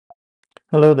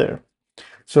Hello there.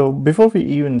 So before we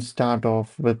even start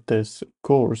off with this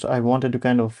course, I wanted to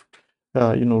kind of,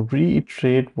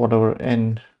 reiterate what our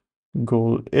end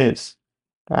goal is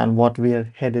and what we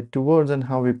are headed towards and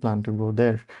how we plan to go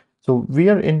there. So we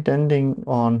are intending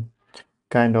on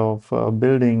kind of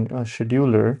building a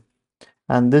scheduler,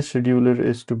 and this scheduler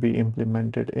is to be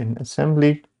implemented in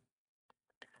assembly,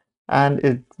 and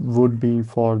it would be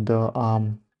for the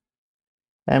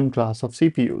M class of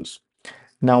CPUs.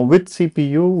 Now with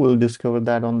CPU, we'll discover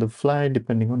that on the fly,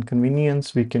 depending on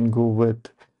convenience. We can go with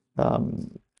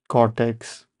um,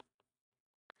 Cortex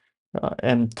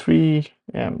M3,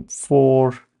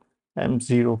 M4,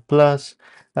 M0 plus.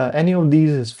 Any of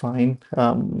these is fine.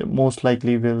 Most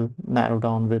likely we'll narrow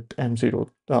down with M0,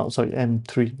 sorry,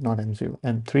 M3, not M0,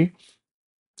 M3.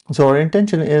 So our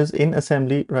intention is in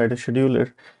assembly, write a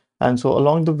scheduler. And so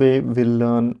along the way, we'll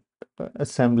learn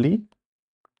assembly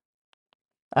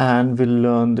and we'll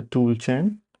learn the tool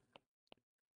chain,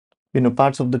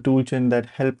 parts of the tool chain that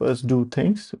help us do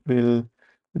things. We'll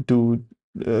do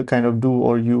kind of do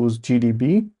or use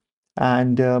GDB,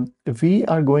 and we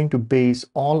are going to base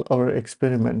all our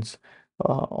experiments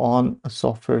on a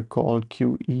software called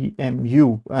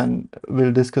QEMU, and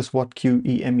we'll discuss what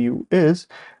QEMU is.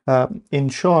 In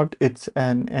short, it's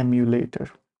an emulator.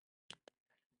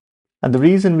 And the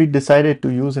reason we decided to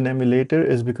use an emulator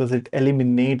is because it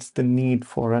eliminates the need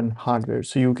for an hardware.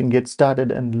 So you can get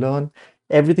started and learn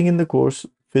everything in the course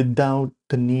without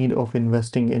the need of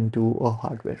investing into a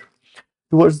hardware.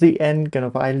 Towards the end, kind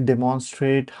of I'll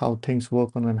demonstrate how things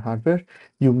work on an hardware.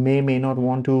 You may not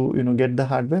want to, get the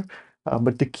hardware,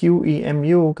 but the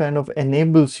QEMU kind of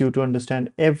enables you to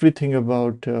understand everything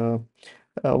about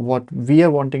what we are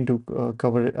wanting to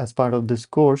cover as part of this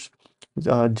course,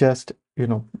 just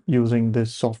using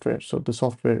this software. So the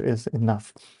software is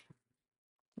enough.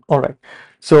 All right.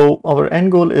 So our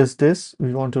end goal is this: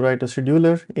 we want to write a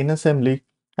scheduler in assembly,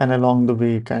 and along the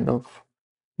way, kind of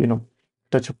you know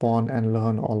touch upon and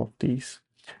learn all of these.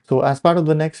 So as part of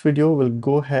the next video, we'll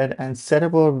go ahead and set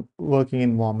up our working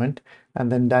environment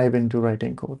and then dive into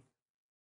writing code.